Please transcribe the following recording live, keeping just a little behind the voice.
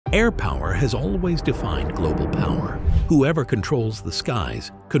Air power has always defined global power. Whoever controls the skies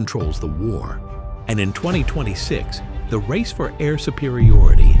controls the war. And in 2026, the race for air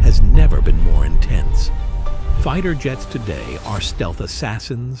superiority has never been more intense. Fighter jets today are stealth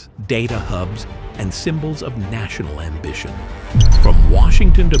assassins, data hubs, and symbols of national ambition. From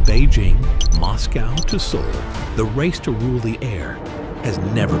Washington to Beijing, Moscow to Seoul, the race to rule the air has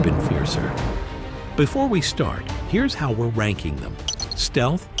never been fiercer. Before we start, here's how we're ranking them: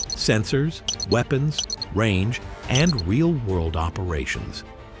 stealth, sensors, weapons, range, and real-world operations.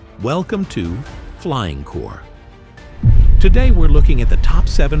 Welcome to Flying Corps. Today we're looking at the top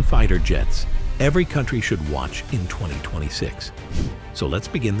 7 fighter jets every country should watch in 2026. So let's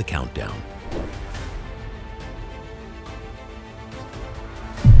begin the countdown.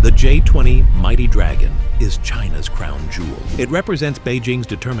 The J-20 Mighty Dragon is China's crown jewel. It represents Beijing's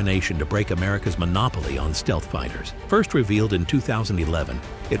determination to break America's monopoly on stealth fighters. First revealed in 2011,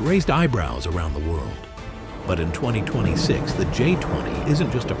 it raised eyebrows around the world. But in 2026, the J-20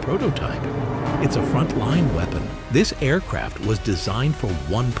 isn't just a prototype. It's a frontline weapon. This aircraft was designed for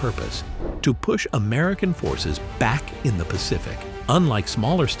one purpose: to push American forces back in the Pacific. Unlike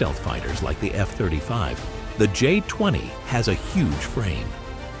smaller stealth fighters like the F-35, the J-20 has a huge frame.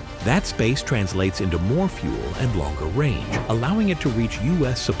 That space translates into more fuel and longer range, allowing it to reach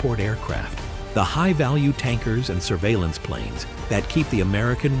U.S. support aircraft, the high-value tankers and surveillance planes that keep the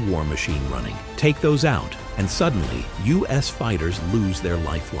American war machine running. Take those out, and suddenly, U.S. fighters lose their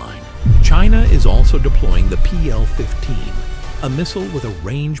lifeline. China is also deploying the PL-15, a missile with a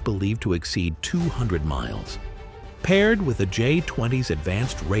range believed to exceed 200 miles. Paired with the J-20's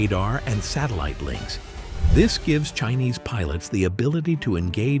advanced radar and satellite links, this gives Chinese pilots the ability to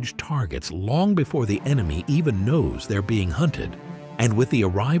engage targets long before the enemy even knows they're being hunted. And with the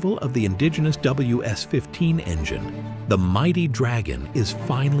arrival of the indigenous WS-15 engine, the Mighty Dragon is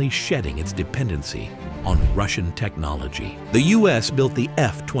finally shedding its dependency on Russian technology. The US built the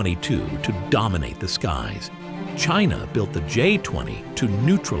F-22 to dominate the skies. China built the J-20 to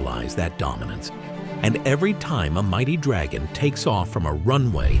neutralize that dominance. And every time a Mighty Dragon takes off from a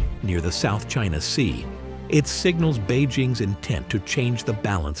runway near the South China Sea, it signals Beijing's intent to change the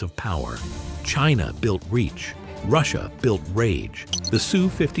balance of power. China built reach. Russia built rage. The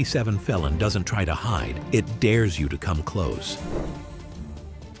Su-57 Felon doesn't try to hide, it dares you to come close.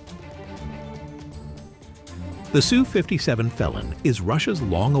 The Su-57 Felon is Russia's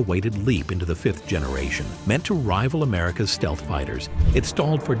long-awaited leap into the 5th generation. Meant to rival America's stealth fighters, it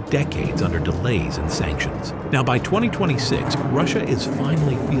stalled for decades under delays and sanctions. Now by 2026, Russia is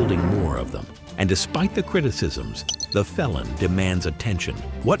finally fielding more of them. And despite the criticisms, the Felon demands attention.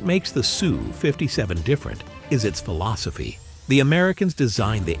 What makes the Su-57 different is its philosophy. The Americans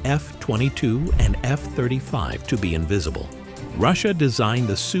designed the F-22 and F-35 to be invisible. Russia designed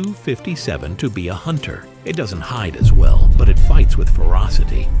the Su-57 to be a hunter. It doesn't hide as well, but it fights with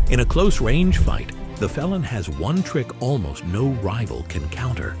ferocity. In a close-range fight, the Felon has one trick almost no rival can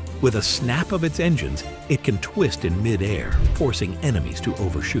counter. With a snap of its engines, it can twist in mid-air, forcing enemies to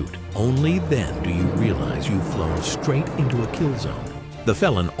overshoot. Only then do you realize you've flown straight into a kill zone. The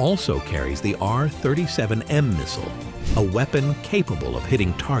Felon also carries the R-37M missile, a weapon capable of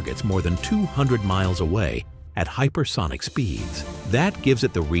hitting targets more than 200 miles away at hypersonic speeds. That gives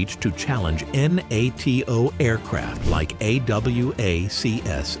it the reach to challenge NATO aircraft like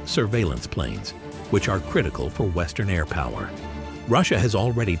AESA surveillance planes, which are critical for Western air power. Russia has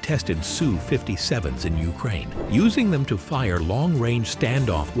already tested Su-57s in Ukraine, using them to fire long-range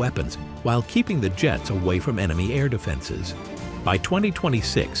standoff weapons while keeping the jets away from enemy air defenses. By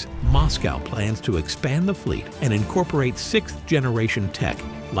 2026, Moscow plans to expand the fleet and incorporate 6th-generation tech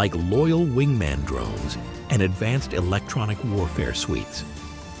like loyal-wingman drones and advanced electronic warfare suites.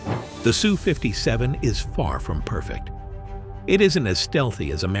 The Su-57 is far from perfect. It isn't as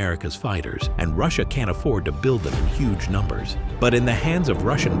stealthy as America's fighters, and Russia can't afford to build them in huge numbers. But in the hands of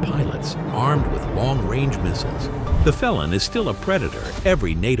Russian pilots, armed with long-range missiles, the Felon is still a predator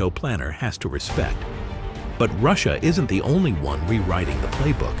every NATO planner has to respect. But Russia isn't the only one rewriting the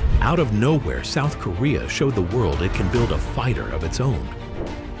playbook. Out of nowhere, South Korea showed the world it can build a fighter of its own.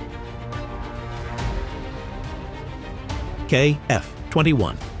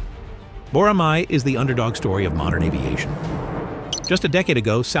 KF-21 Boramae is the underdog story of modern aviation. Just a decade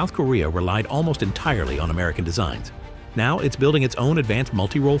ago, South Korea relied almost entirely on American designs. Now it's building its own advanced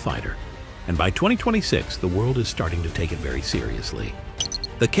multi-role fighter. And by 2026, the world is starting to take it very seriously.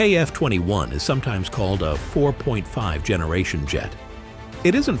 The KF-21 is sometimes called a 4.5 generation jet.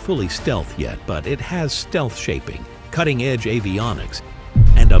 It isn't fully stealth yet, but it has stealth shaping, cutting-edge avionics,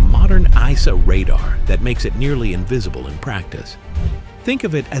 and a modern AESA radar that makes it nearly invisible in practice. Think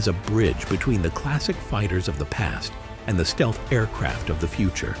of it as a bridge between the classic fighters of the past and the stealth aircraft of the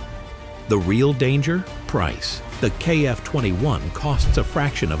future. The real danger? Price. The KF-21 costs a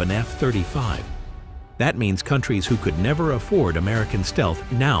fraction of an F-35. That means countries who could never afford American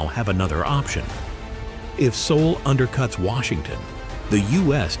stealth now have another option. If Seoul undercuts Washington, the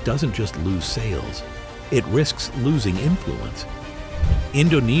US doesn't just lose sales, it risks losing influence.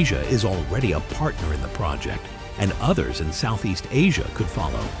 Indonesia is already a partner in the project, and others in Southeast Asia could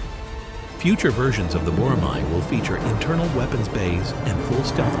follow. Future versions of the Boramae will feature internal weapons bays and full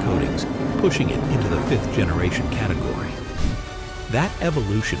stealth coatings, pushing it into the 5th generation category. That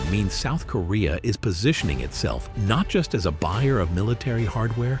evolution means South Korea is positioning itself not just as a buyer of military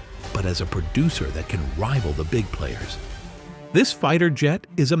hardware, but as a producer that can rival the big players. This fighter jet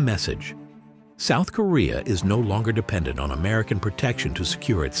is a message. South Korea is no longer dependent on American protection to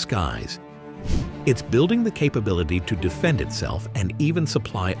secure its skies. It's building the capability to defend itself and even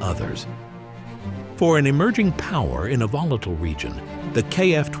supply others. For an emerging power in a volatile region, the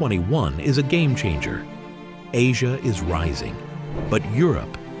KF-21 is a game changer. Asia is rising, but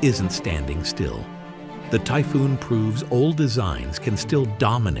Europe isn't standing still. The Typhoon proves old designs can still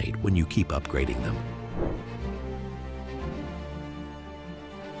dominate when you keep upgrading them.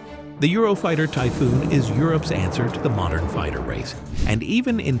 The Eurofighter Typhoon is Europe's answer to the modern fighter race, and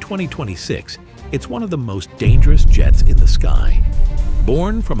even in 2026, it's one of the most dangerous jets in the sky.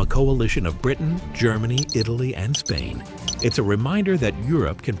 Born from a coalition of Britain, Germany, Italy, and Spain, it's a reminder that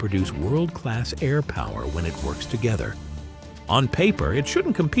Europe can produce world-class air power when it works together. On paper, it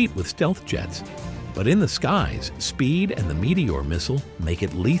shouldn't compete with stealth jets, but in the skies, speed and the Meteor missile make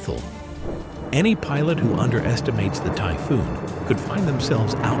it lethal. Any pilot who underestimates the Typhoon could find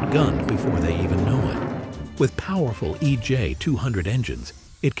themselves outgunned before they even know it. With powerful EJ-200 engines,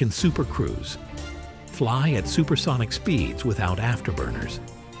 it can supercruise, fly at supersonic speeds without afterburners.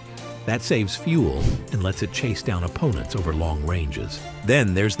 That saves fuel and lets it chase down opponents over long ranges.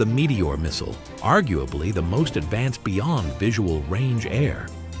 Then there's the Meteor missile, arguably the most advanced beyond visual range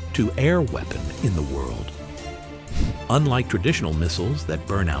air-to-air weapon in the world. Unlike traditional missiles that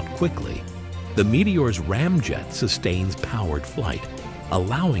burn out quickly, the Meteor's ramjet sustains powered flight,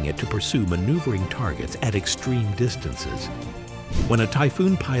 allowing it to pursue maneuvering targets at extreme distances. When a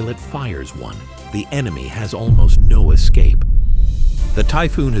Typhoon pilot fires one, the enemy has almost no escape. The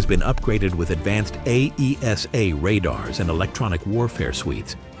Typhoon has been upgraded with advanced AESA radars and electronic warfare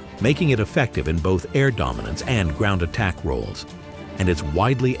suites, making it effective in both air dominance and ground attack roles. And it's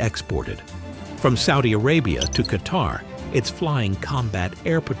widely exported. From Saudi Arabia to Qatar, it's flying combat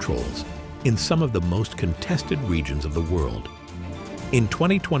air patrols in some of the most contested regions of the world. In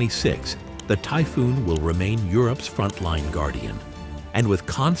 2026, the Typhoon will remain Europe's frontline guardian, and with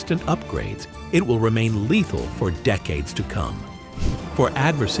constant upgrades, it will remain lethal for decades to come. For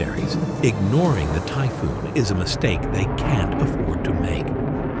adversaries, ignoring the Typhoon is a mistake they can't afford to make.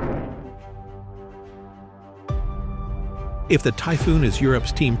 If the Typhoon is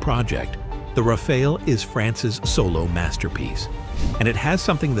Europe's team project, the Rafale is France's solo masterpiece. And it has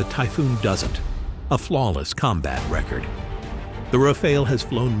something the Typhoon doesn't: a flawless combat record. The Rafale has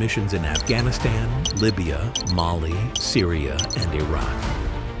flown missions in Afghanistan, Libya, Mali, Syria, and Iraq.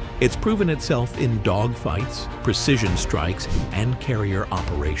 It's proven itself in dogfights, precision strikes, and carrier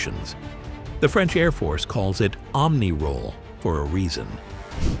operations. The French Air Force calls it omni-role for a reason.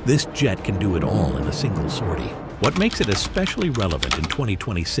 This jet can do it all in a single sortie. What makes it especially relevant in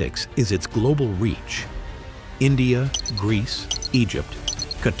 2026 is its global reach. India, Greece, Egypt,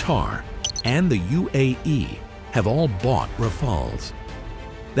 Qatar, and the UAE have all bought Rafales.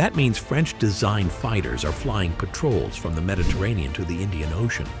 That means French-designed fighters are flying patrols from the Mediterranean to the Indian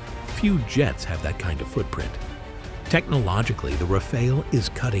Ocean. Few jets have that kind of footprint. Technologically, the Rafale is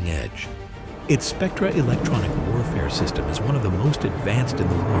cutting edge. Its SPECTRA electronic warfare system is one of the most advanced in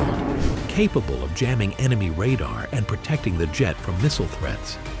the world, capable of jamming enemy radar and protecting the jet from missile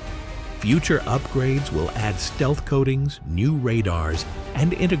threats. Future upgrades will add stealth coatings, new radars,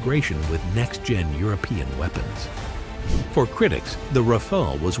 and integration with next-gen European weapons. For critics, the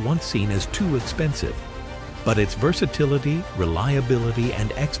Rafale was once seen as too expensive, but its versatility, reliability,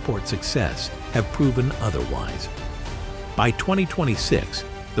 and export success have proven otherwise. By 2026,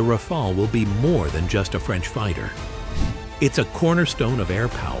 the Rafale will be more than just a French fighter. It's a cornerstone of air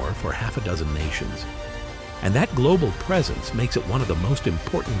power for half a dozen nations. And that global presence makes it one of the most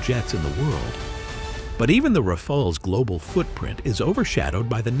important jets in the world. But even the Rafale's global footprint is overshadowed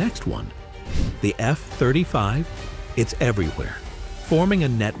by the next one. The F-35, it's everywhere, forming a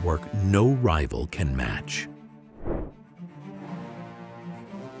network no rival can match.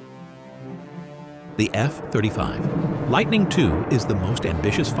 The F-35. Lightning II is the most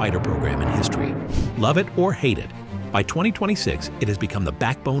ambitious fighter program in history. Love it or hate it, by 2026 it has become the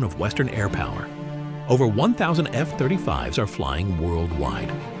backbone of Western air power. Over 1,000 F-35s are flying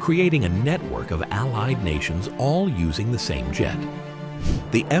worldwide, creating a network of allied nations all using the same jet.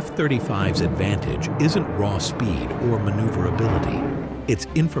 The F-35's advantage isn't raw speed or maneuverability, it's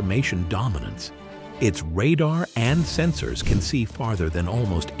information dominance. Its radar and sensors can see farther than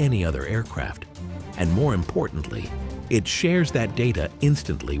almost any other aircraft. And more importantly, it shares that data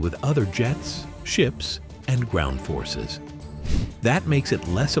instantly with other jets, ships, and ground forces. That makes it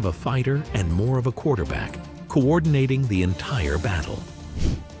less of a fighter and more of a quarterback, coordinating the entire battle.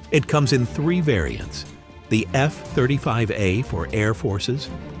 It comes in 3 variants: the F-35A for Air Forces,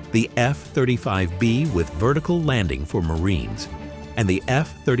 the F-35B with vertical landing for Marines, and the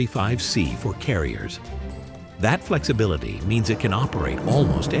F-35C for carriers. That flexibility means it can operate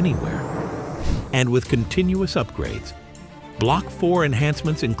almost anywhere. And with continuous upgrades, Block 4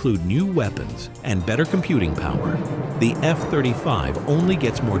 enhancements include new weapons and better computing power. The F-35 only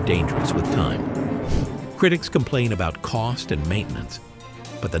gets more dangerous with time. Critics complain about cost and maintenance,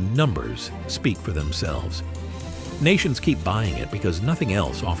 but the numbers speak for themselves. Nations keep buying it because nothing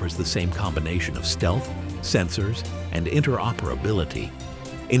else offers the same combination of stealth, sensors, and interoperability.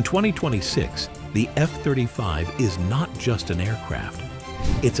 In 2026, the F-35 is not just an aircraft.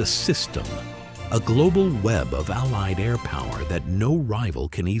 It's a system, a global web of allied air power that no rival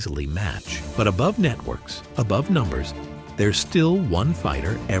can easily match. But above networks, above numbers, there's still one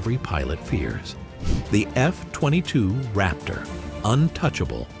fighter every pilot fears: the F-22 Raptor,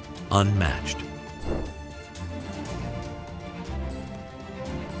 untouchable, unmatched.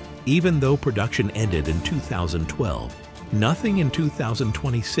 Even though production ended in 2012, nothing in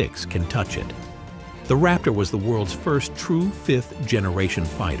 2026 can touch it. The Raptor was the world's first true 5th-generation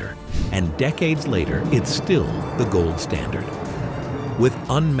fighter, and decades later, it's still the gold standard. With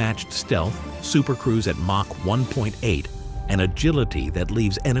unmatched stealth, supercruise at Mach 1.8, and agility that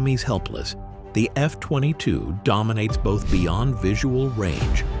leaves enemies helpless, the F-22 dominates both beyond visual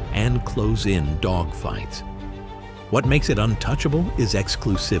range and close-in dogfights. What makes it untouchable is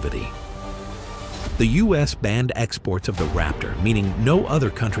exclusivity. The U.S. banned exports of the Raptor, meaning no other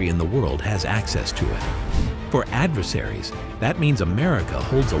country in the world has access to it. For adversaries, that means America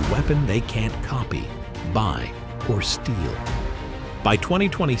holds a weapon they can't copy, buy, or steal. By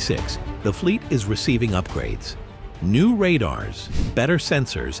 2026, the fleet is receiving upgrades: new radars, better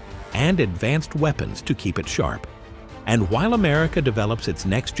sensors, and advanced weapons to keep it sharp. And while America develops its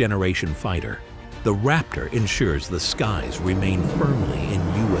next-generation fighter, the Raptor ensures the skies remain firmly in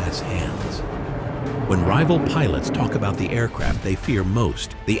U.S. hands. When rival pilots talk about the aircraft they fear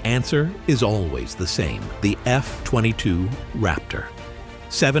most, the answer is always the same: the F-22 Raptor.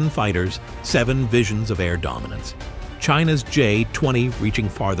 7 fighters, 7 visions of air dominance. China's J-20 reaching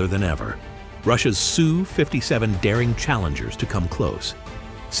farther than ever. Russia's Su-57 daring challengers to come close.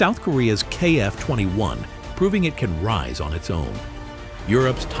 South Korea's KF-21 proving it can rise on its own.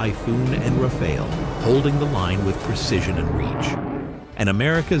 Europe's Typhoon and Rafale holding the line with precision and reach. And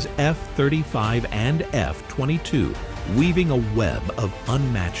America's F-35 and F-22 weaving a web of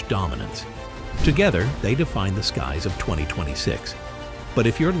unmatched dominance. Together, they define the skies of 2026. But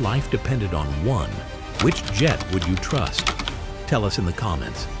if your life depended on one, which jet would you trust? Tell us in the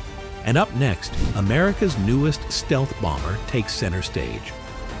comments. And up next, America's newest stealth bomber takes center stage: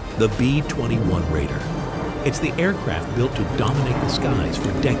 the B-21 Raider. It's the aircraft built to dominate the skies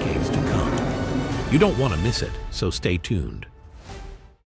for decades to come. You don't want to miss it, so stay tuned.